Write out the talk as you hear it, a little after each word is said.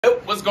Yo,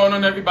 what's going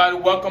on, everybody?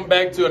 Welcome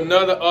back to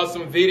another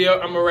awesome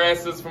video. I'm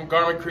Erastus from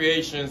Garment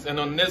Creations, and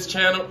on this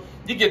channel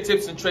you get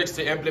tips and tricks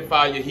to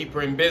amplify your heat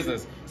print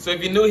business. So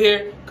if you're new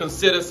here,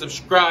 consider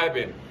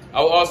subscribing.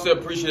 I will also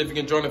appreciate if you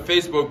can join the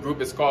Facebook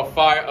group. It's called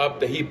Fire Up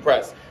the Heat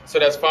Press. So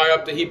that's Fire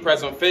Up the Heat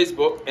Press on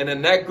Facebook, and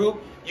in that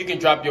group you can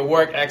drop your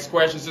work, ask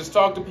questions, just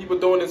talk to people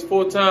doing this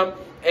full time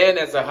and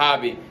as a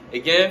hobby.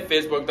 Again,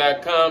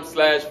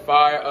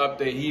 facebook.com/Fire Up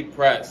the Heat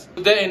Press.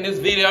 Today in this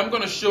video, I'm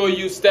going to show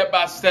you step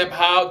by step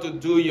how to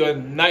do your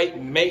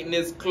night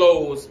maintenance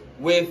close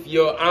with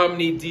your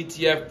Omni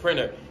DTF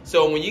printer.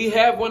 So when you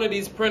have one of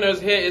these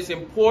printers here, it's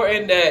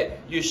important that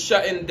you're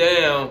shutting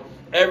down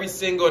every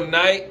single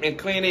night and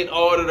cleaning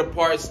all of the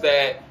parts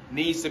that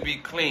needs to be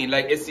cleaned.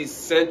 Like, it's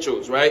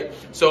essentials, right?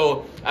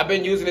 So I've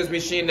been using this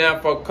machine now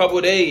for a couple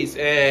days,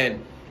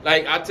 and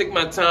like, I take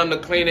my time to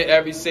clean it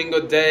every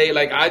single day.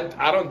 Like,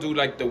 I don't do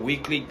like the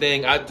weekly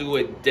thing. I do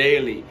it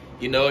daily,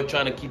 you know,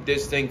 trying to keep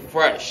this thing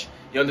fresh.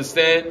 You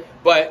understand?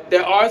 But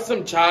there are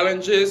some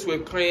challenges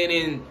with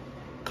cleaning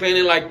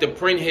like the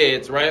print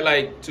heads, right?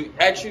 Like, to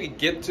actually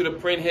get to the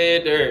print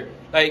head,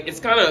 like, it's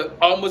kind of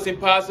almost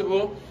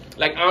impossible.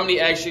 Like, Omni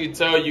actually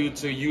tell you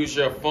to use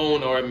your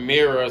phone or a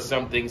mirror or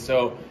something.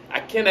 So I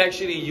can't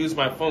actually use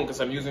my phone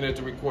because I'm using it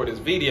to record this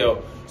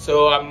video.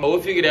 So we'll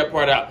figure that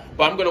part out.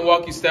 But I'm going to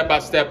walk you step by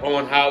step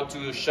on how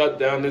to shut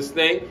down this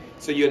thing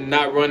so you're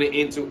not running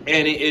into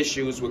any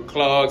issues with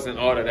clogs and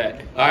all of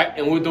that. All right,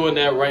 and we're doing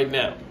that right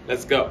now.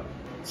 Let's go.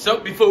 So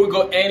before we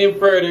go any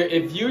further,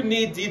 if you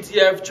need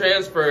DTF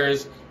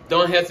transfers,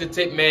 don't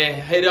hesitate, man.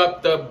 Hit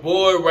up the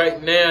board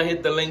right now.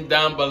 Hit the link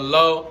down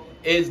below.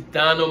 It's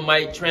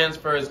Dynamite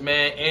Transfers,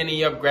 man.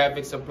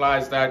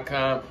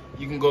 anyofgraphicsupplies.com.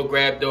 You can go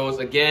grab those.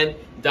 Again,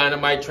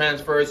 Dynamite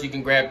Transfers, you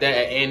can grab that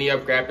at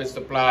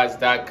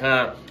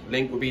anyofgraphicsupplies.com.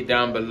 Link will be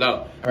down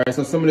below. All right,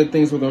 so some of the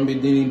things we're going to be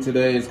needing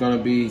today is going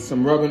to be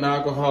some rubbing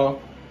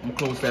alcohol. I'm going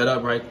to close that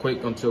up right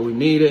quick until we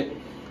need it.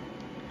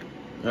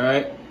 All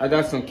right, I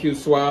got some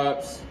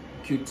Q-swabs,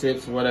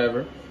 Q-tips,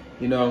 whatever.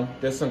 You know,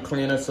 there's some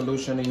cleaner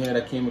solution in here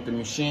that came with the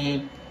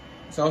machine.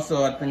 It's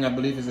also, I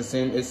believe it's the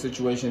same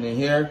situation in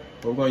here.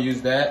 We're going to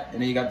use that.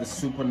 And then you got the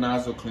super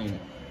nozzle cleaner.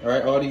 All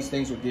right, all these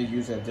things will get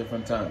used at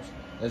different times.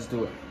 Let's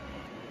do it.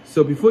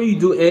 So before you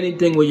do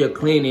anything with your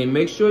cleaning,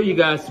 make sure you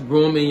got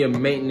room in your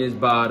maintenance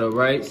bottle,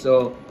 right?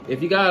 So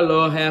if you got a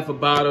little half a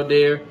bottle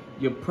there,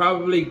 you're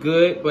probably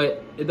good,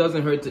 but it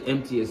doesn't hurt to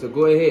empty it. So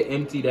go ahead,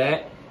 empty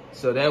that.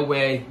 So that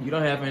way you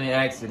don't have any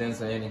accidents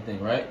or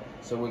anything, right?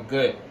 So we're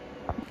good.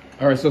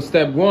 All right, so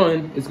step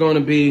one is going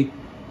to be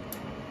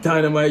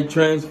Dynamite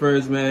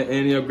Transfers, man,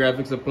 any of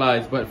graphic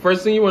supplies. But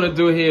first thing you want to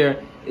do here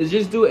is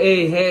just do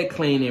a head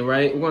cleaning,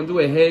 right? We're going to do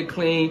a head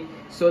clean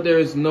so there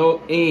is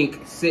no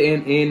ink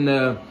sitting in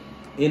the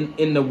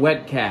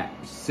wet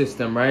cap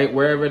system, right?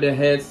 Wherever the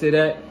head sit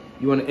at,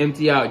 you want to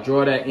empty out,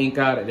 draw that ink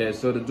out of there.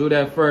 So to do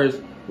that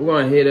first, we're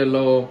going to hit a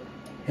little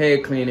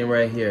head cleaning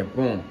right here.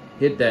 Boom,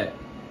 hit that.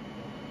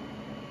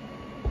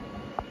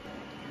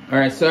 All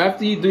right, so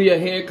after you do your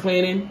head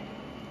cleaning,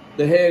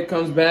 the head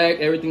comes back,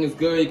 everything is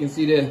good. You can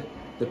see the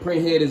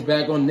print head is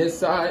back on this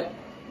side.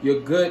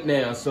 You're good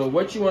now. So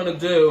what you want to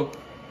do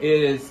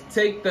is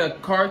take the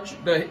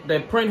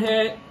print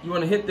head. You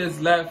want to hit this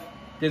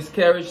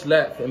carriage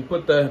left, and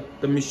put the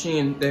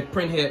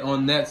print head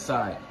on that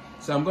side.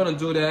 So I'm going to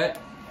do that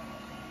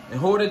and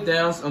hold it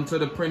down until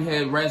the print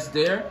head rests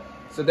there.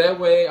 So that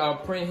way our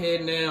print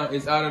head now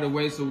is out of the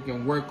way so we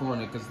can work on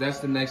it, because that's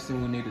the next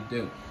thing we need to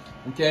do.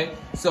 Okay,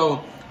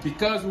 so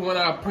because we want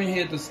our print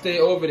head to stay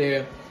over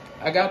there,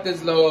 I got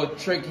this little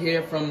trick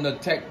here from the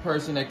tech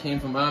person that came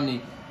from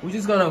Omni. We're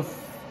just gonna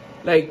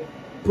like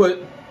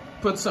put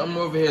something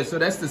over here. So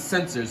that's the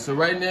sensor. So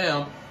right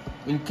now,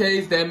 in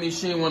case that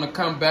machine wanna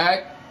come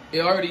back,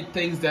 it already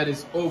thinks that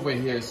it's over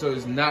here, so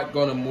it's not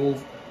gonna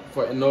move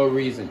for no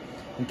reason.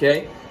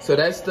 Okay, so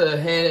that's the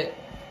head,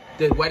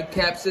 the white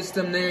cap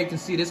system there. You can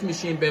see this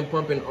machine been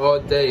pumping all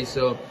day,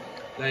 so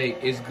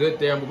like it's good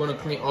there. I'm gonna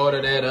clean all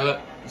of that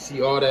up. You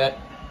see all that?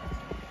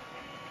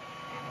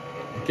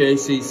 Okay,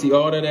 see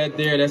all of that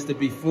there, that's the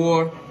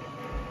before.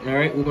 All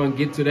right, we're gonna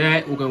get to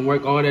that. We're gonna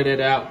work all of that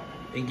out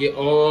and get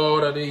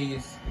all of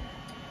these.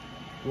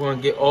 We're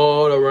gonna get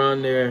all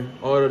around there,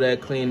 all of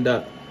that cleaned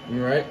up. All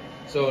right,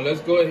 so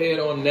let's go ahead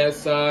on that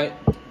side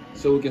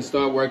so we can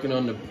start working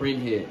on the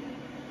print head.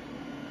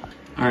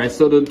 All right,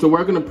 so to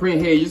work on the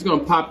print head, you're just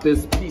gonna pop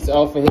this piece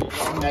off of here.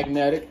 It's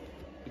magnetic.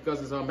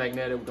 Because it's all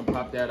magnetic, we can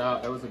pop that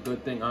out. That was a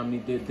good thing Omni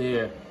did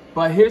there.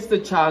 But here's the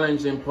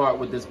challenging part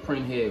with this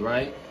print head,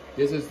 right?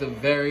 This is the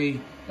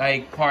very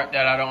part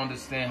that I don't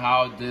understand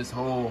how this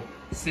whole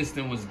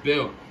system was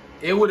built.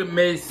 It would have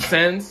made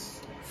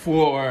sense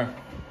for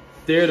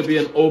there to be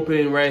an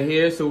opening right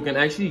here so we can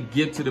actually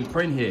get to the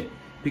print head.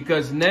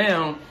 Because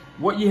now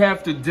what you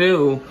have to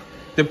do,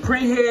 the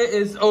print head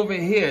is over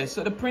here.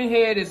 So the print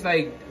head is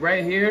like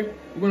right here.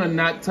 We're gonna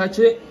not touch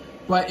it.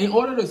 But in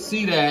order to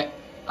see that,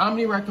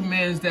 Omni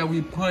recommends that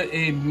we put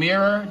a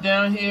mirror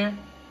down here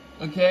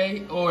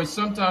okay? Or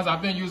sometimes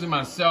I've been using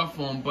my cell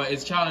phone, but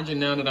it's challenging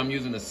now that I'm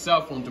using a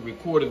cell phone to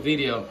record a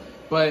video.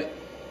 But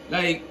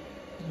like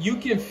you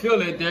can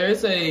feel it.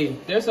 There's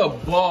a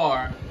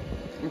bar.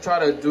 I'm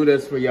trying to do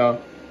this for y'all.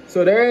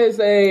 So there is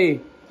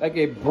like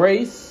a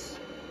brace.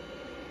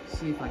 Let's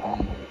see if I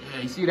can.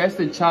 Yeah, you see, that's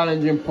the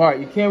challenging part.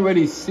 You can't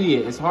really see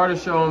it. It's hard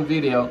to show on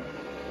video.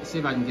 Let's see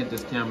if I can get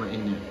this camera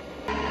in there.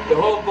 The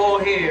whole goal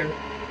here,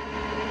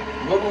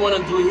 what we want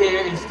to do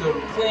here is to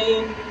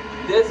clean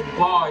this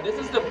bar. This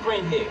is the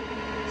print head.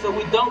 So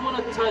we don't want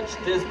to touch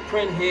this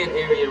print head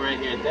area right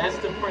here. That's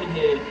the print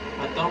head.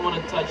 I don't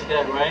want to touch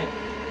that, right?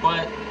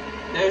 But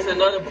there's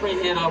another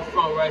print head up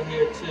front right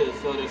here too.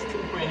 So there's two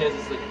print heads.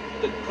 It's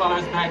the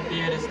colors back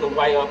there. This is the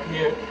white up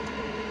here.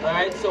 All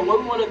right. So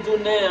what we want to do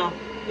now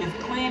is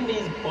clean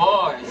these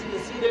bars. You can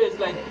see there's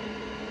like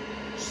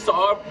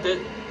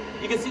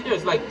you can see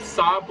there's like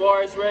side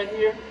bars right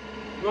here.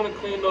 You want to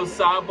clean those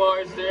side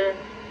bars there,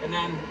 and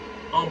then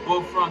on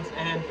both fronts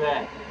and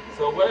back.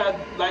 So what I'd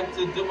like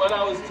to do, what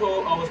I was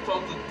told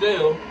to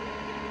do,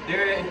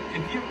 there,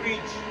 if you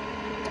reach,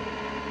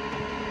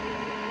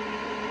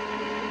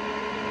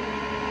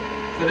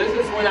 so this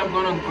is when I'm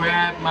gonna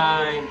grab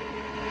my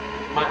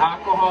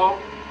alcohol.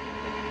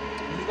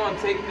 I'm just gonna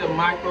take the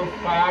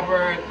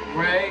microfiber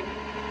rag.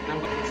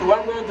 So what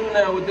I'm gonna do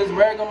now with this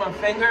rag on my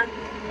finger,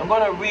 I'm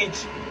gonna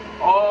reach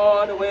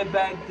all the way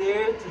back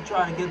there to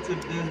try to get to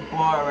this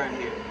bar right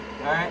here.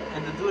 All right,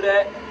 and to do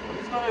that, I'm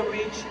just gonna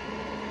reach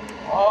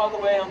all the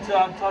way until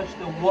I touch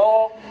the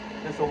wall.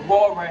 There's a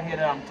wall right here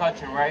that I'm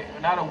touching, right?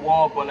 Not a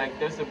wall, but like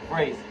there's a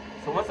brace.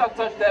 So once I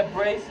touch that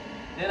brace,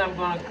 then I'm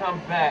gonna come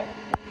back.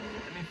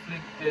 Let me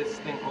flick this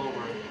thing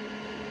over.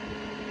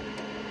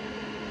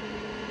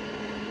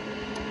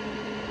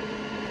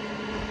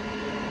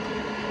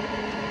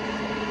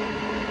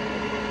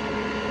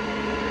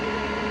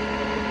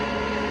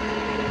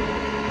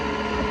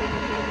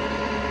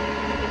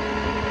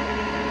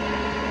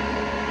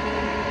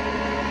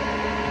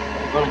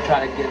 I'm gonna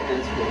try to get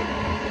this way.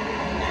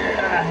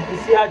 Yeah, you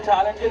see how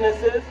challenging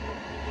this is?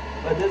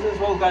 But this is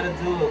what we gotta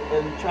do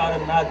and try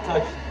to not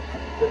touch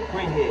the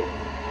print head.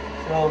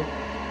 So,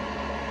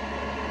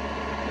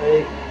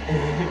 like,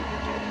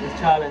 it's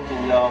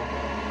challenging, y'all.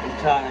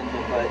 It's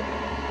challenging, but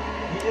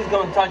you're just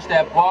gonna touch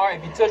that bar.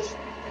 If you touch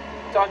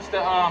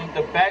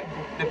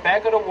the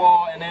back of the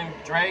wall and then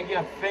drag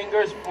your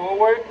fingers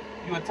forward,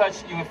 you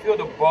will feel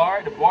the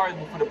bar. The bar is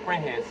for the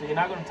print head, so you're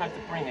not gonna touch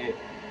the print head.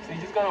 So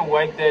you're just gonna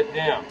wipe that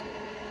down.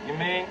 You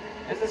mean?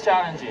 This is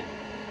challenging,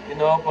 you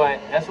know,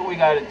 but that's what we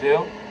gotta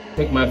do.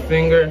 Take my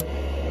finger,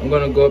 I'm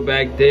gonna go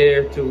back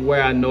there to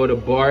where I know the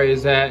bar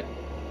is at.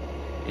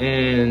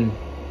 And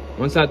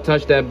once I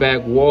touch that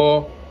back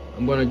wall,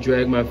 I'm gonna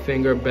drag my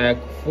finger back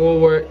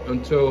forward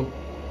until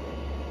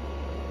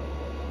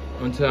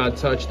I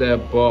touch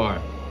that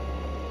bar.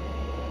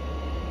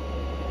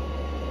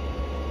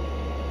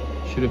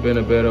 Should have been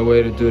a better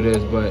way to do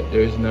this, but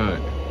there's not.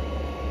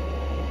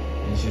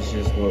 This is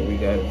just what we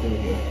gotta do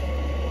here.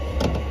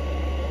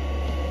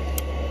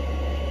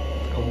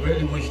 I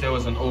really wish there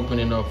was an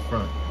opening up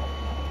front.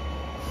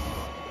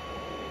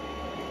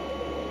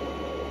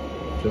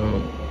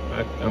 So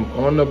I'm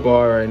on the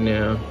bar right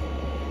now.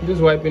 I'm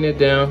just wiping it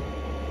down,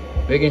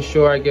 making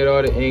sure I get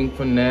all the ink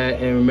from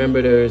that. And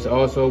remember, there's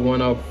also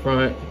one up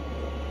front.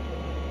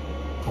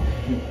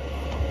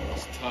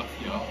 It's tough,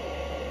 y'all.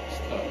 It's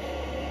tough.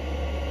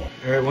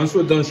 All right, once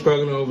we're done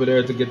struggling over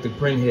there to get the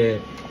print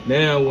head,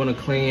 now I want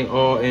to clean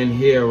all in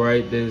here,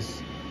 right?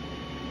 This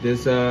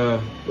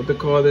what they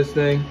call this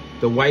thing?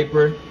 The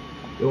wiper.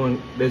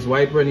 This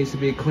wiper needs to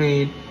be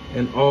cleaned,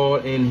 and all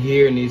in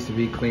here needs to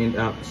be cleaned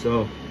up.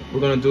 So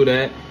we're gonna do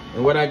that.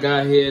 And what I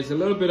got here is a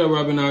little bit of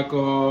rubbing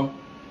alcohol,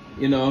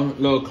 you know,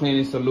 a little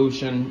cleaning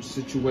solution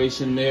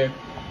situation there.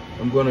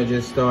 I'm gonna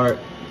just start.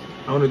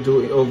 I want to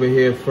do it over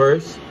here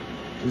first.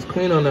 Just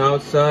clean on the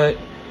outside.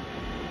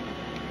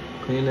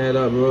 Clean that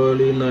up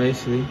really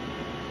nicely.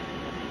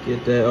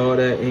 Get all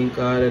that ink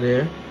out of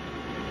there.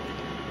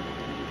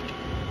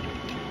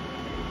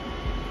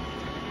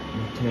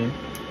 Okay, you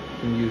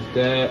can use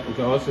that. We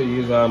can also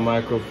use our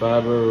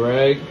microfiber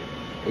rag.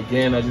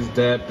 Again, I just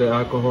dabbed the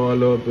alcohol a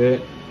little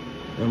bit.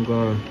 I'm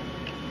gonna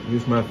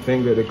use my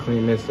finger to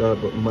clean this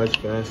up much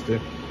faster.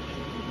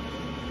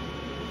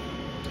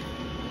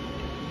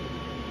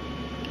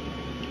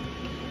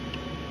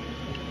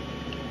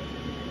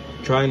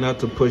 Try not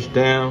to push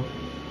down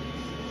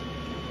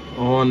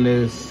on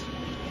this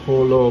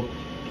whole little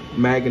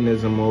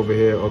mechanism over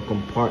here, or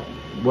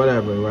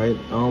whatever, right?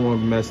 I don't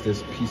want to mess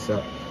this piece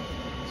up.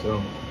 So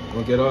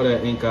we'll get all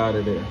that ink out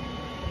of there.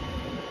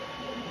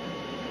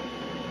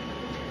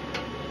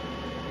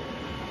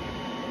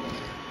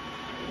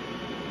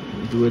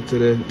 Do it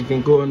you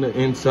can go on the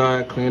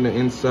inside, clean the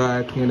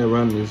inside, clean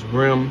around this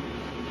rim.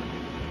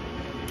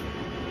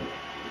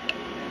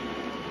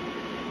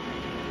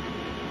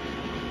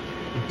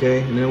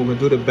 Okay, and then we're gonna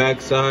do the back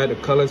side, the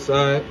color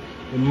side.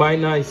 It might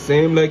not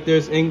seem like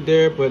there's ink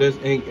there, but there's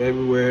ink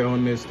everywhere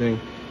on this thing.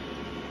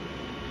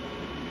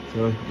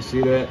 So you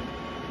see that?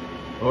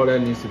 All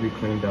that needs to be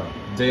cleaned out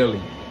daily.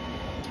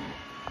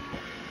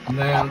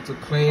 Now to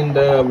clean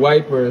the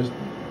wipers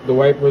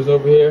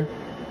over here,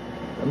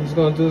 I'm just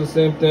gonna do the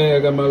same thing. I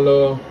got my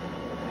little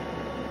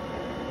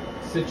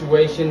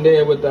situation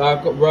there with the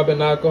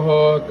rubbing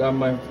alcohol. Got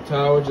my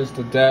towel just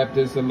to dab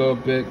this a little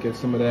bit, get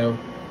some of that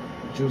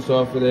juice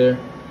off of there.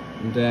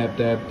 And dab,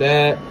 dab,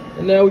 dab.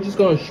 And now we're just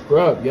gonna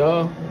scrub,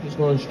 y'all. We're just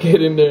gonna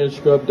get in there and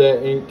scrub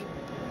that ink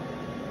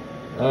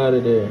out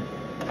of there.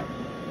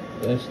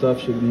 That stuff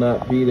should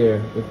not be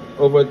there. If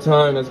over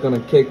time, that's gonna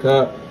kick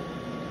up.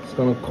 It's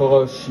gonna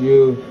cost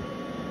you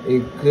a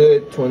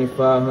good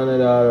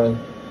 $2,500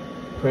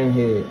 print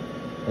head. You know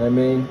what I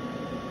mean?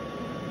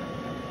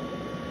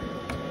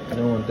 I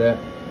don't want that.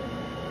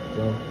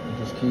 So I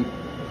just keep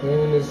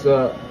cleaning this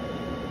up.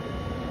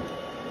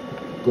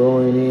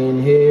 Going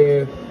in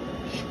here,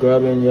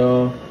 scrubbing,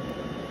 y'all.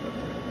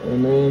 You know what I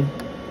mean?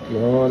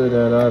 Get all of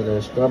that out of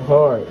there. Scrub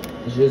hard.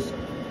 It's just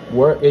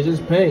work. It's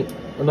just paint.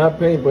 Well, not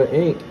paint, but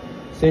ink.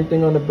 Same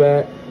thing on the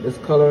back. This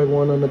colored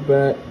one on the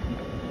back.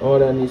 All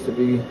that needs to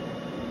be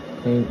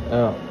cleaned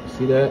out.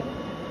 See that?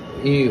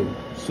 Ew.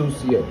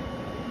 Sucio.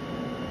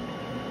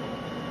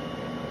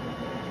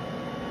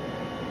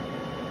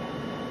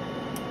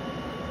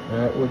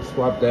 Alright, we'll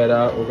swap that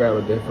out. We'll grab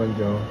a different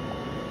joint.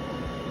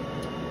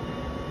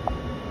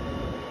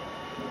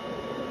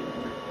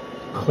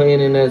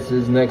 Cleanliness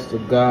is next to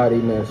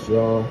godliness,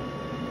 y'all.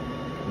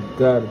 You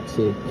gotta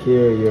take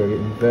care of your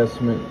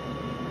investment,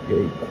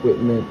 your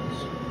equipment.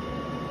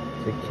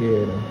 Take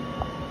care of them.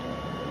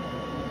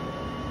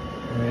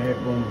 Alright,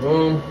 boom,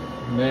 boom.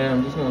 Man,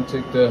 I'm just gonna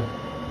take the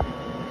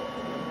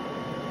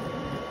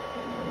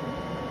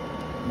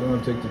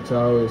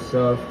towel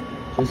itself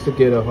just to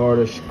get a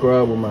harder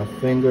scrub with my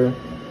finger.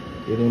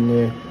 Get in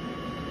there.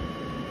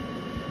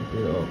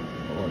 Get all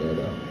that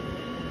out.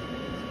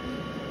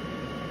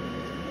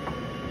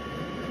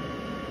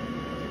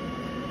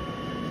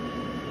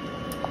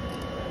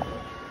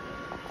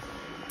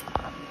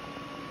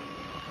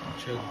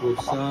 Check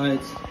both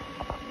sides.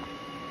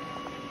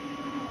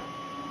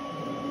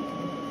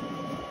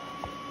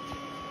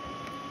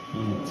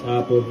 On the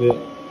top of it,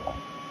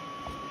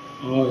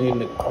 all in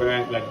the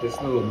crack, like this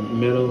little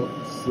metal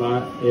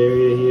slot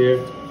area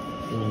here.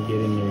 I'm gonna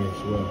get in there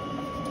as well.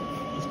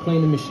 Just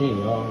clean the machine,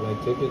 y'all.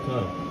 Like, take your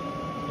time.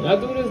 And I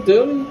do this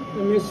daily. I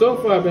mean, so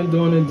far I've been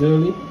doing it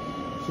daily.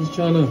 Just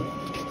trying to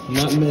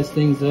not mess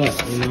things up,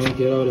 you know,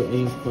 get all the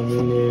ink from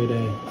in there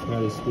that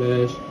probably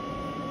splash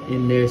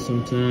in there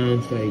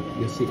sometimes. Like,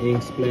 you'll see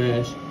ink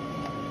splash,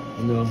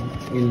 you know,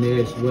 in there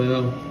as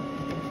well.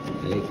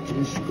 Like,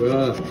 just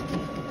scrub.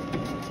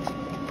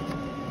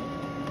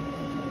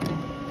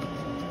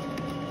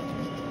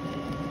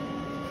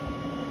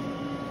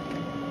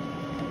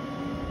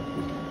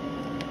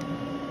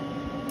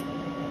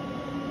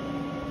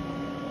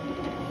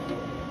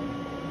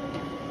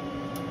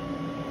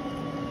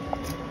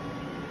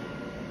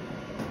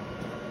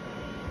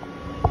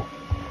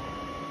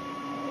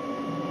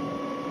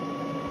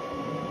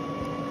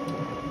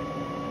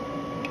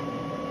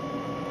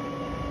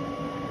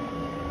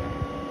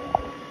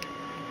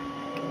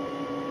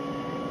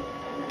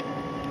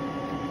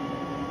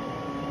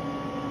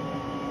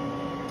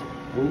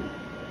 Ooh.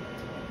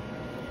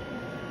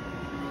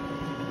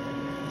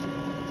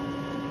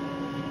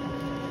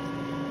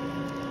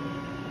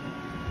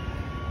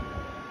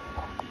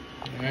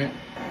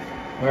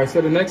 Alright, so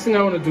the next thing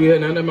I want to do here,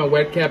 now that my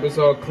wet cap is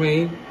all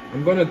clean,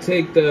 I'm going to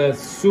take the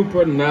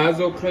super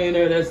nozzle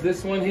cleaner. That's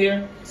this one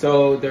here.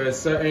 So there are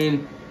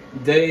certain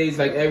days,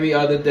 like every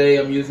other day,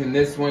 I'm using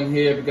this one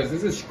here because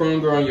this is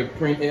stronger on your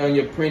print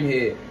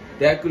head.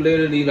 That could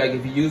literally, like,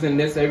 if you're using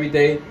this every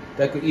day,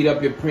 that could eat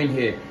up your print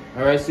head.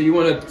 Alright, so you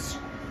want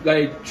to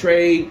like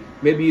trade,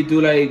 maybe you do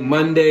like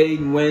Monday,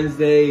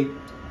 Wednesday,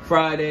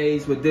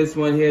 Fridays with this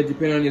one here,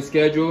 depending on your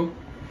schedule,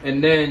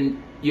 and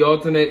then you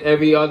alternate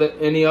any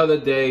other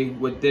day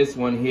with this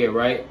one here,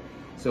 right?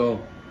 So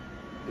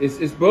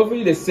it's both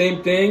the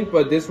same thing,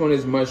 but this one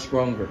is much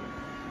stronger.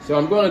 So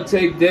I'm going to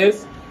take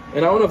this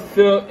and I want to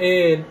fill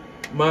in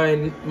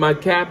my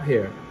cap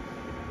here.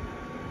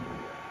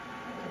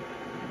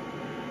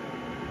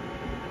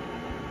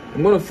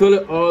 I'm going to fill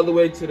it all the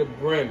way to the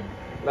brim,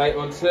 like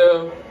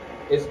until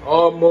it's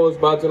almost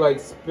about to like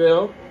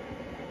spill.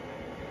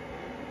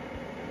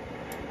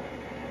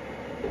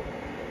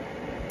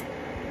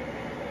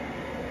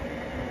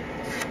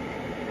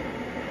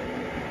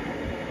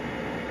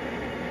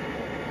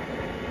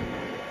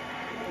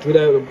 Do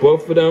that with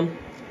both of them.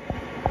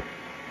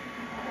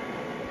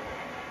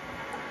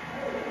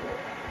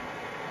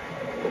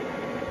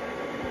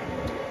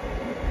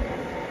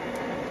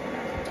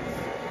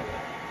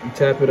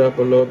 Tap it up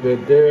a little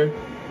bit there.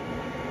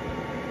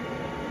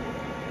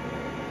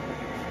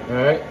 All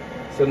right,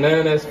 so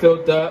now that's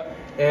filled up,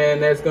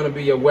 and that's gonna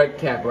be your wet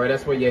cap, right?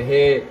 That's where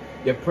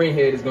your print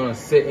head is gonna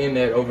sit in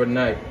there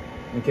overnight,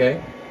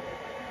 okay?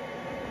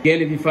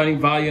 Again, if you're finding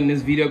value in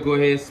this video, go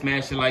ahead and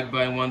smash the like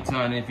button one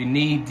time. And if you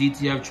need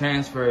DTF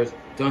transfers,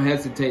 don't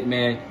hesitate,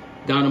 man.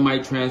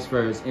 Dynamite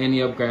transfers,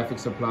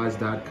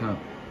 anyupgraphicsupplies.com. All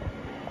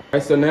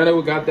right, so now that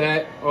we got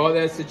that, all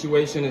that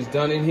situation is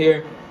done in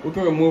here, we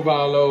can remove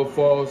our little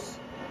false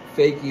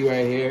fakey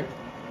right here.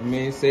 I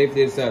mean, save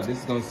this up. This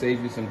is gonna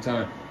save you some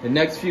time. The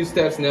next few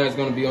steps now is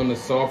gonna be on the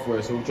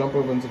software, so we'll jump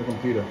over into the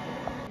computer.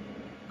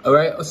 All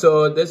right,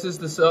 so this is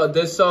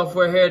this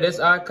software here,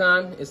 this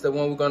icon is the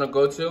one we're gonna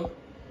go to.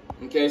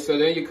 Okay, so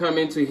then you come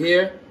into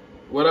here.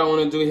 What I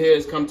want to do here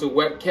is come to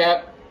wet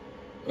cap.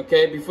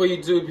 Okay, before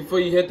you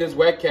hit this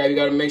wet cap, you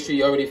gotta make sure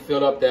you already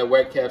filled up that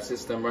wet cap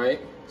system,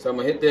 right? So I'm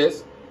gonna hit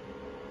this,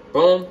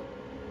 boom,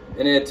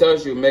 and then it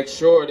tells you make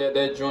sure that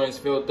that joint is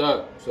filled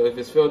up. So if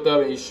it's filled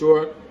up and you're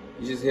sure,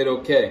 you just hit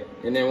OK.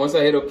 And then once I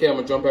hit OK, I'm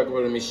gonna jump back over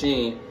to the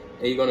machine,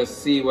 and you're gonna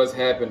see what's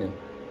happening.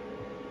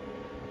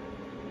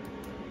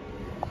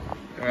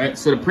 Alright,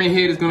 so the print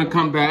head is gonna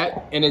come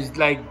back and it's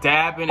like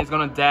dabbing, it's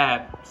gonna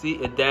dab. See,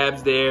 it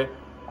dabs there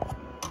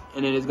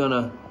and then it's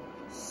gonna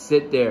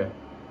sit there.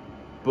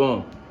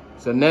 Boom.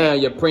 So now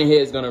your print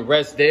head is gonna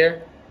rest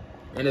there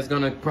and it's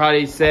gonna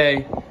probably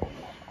say,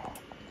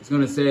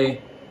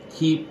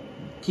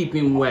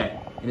 keeping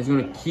wet. And it's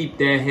gonna keep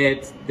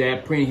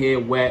that print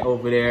head wet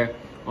over there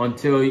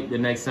until the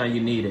next time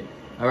you need it.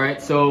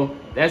 Alright, so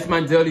that's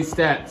my daily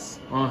steps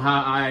on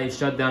how I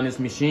shut down this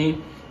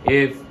machine.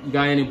 If you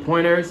got any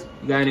pointers,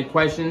 you got any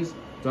questions,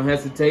 don't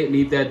hesitate,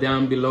 leave that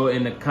down below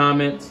in the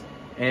comments,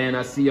 and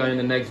I'll see y'all in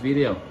the next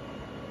video.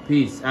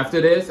 Peace.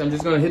 After this, I'm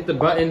just gonna hit the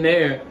button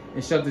there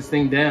and shut this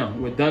thing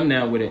down. We're done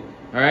now with it.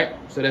 All right,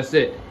 so that's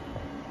it.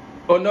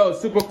 Oh no,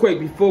 super quick,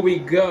 before we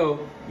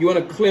go, you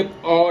wanna clip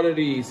all of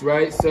these,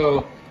 right?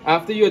 So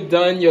after you're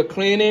done your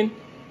cleaning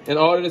and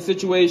all of the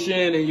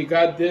situation, and you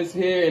got this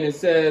here and it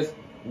says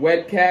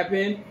wet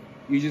capping,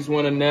 you just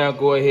wanna now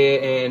go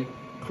ahead and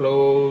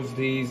close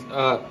these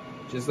up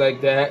just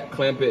like that.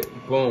 Clamp it,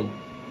 boom,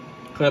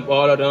 clamp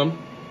all of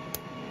them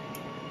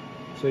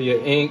so your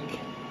ink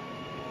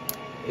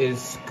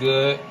is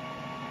good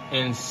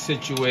and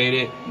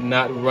situated,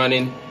 not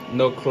running,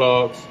 no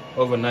clogs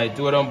overnight.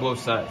 Do it on both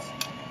sides.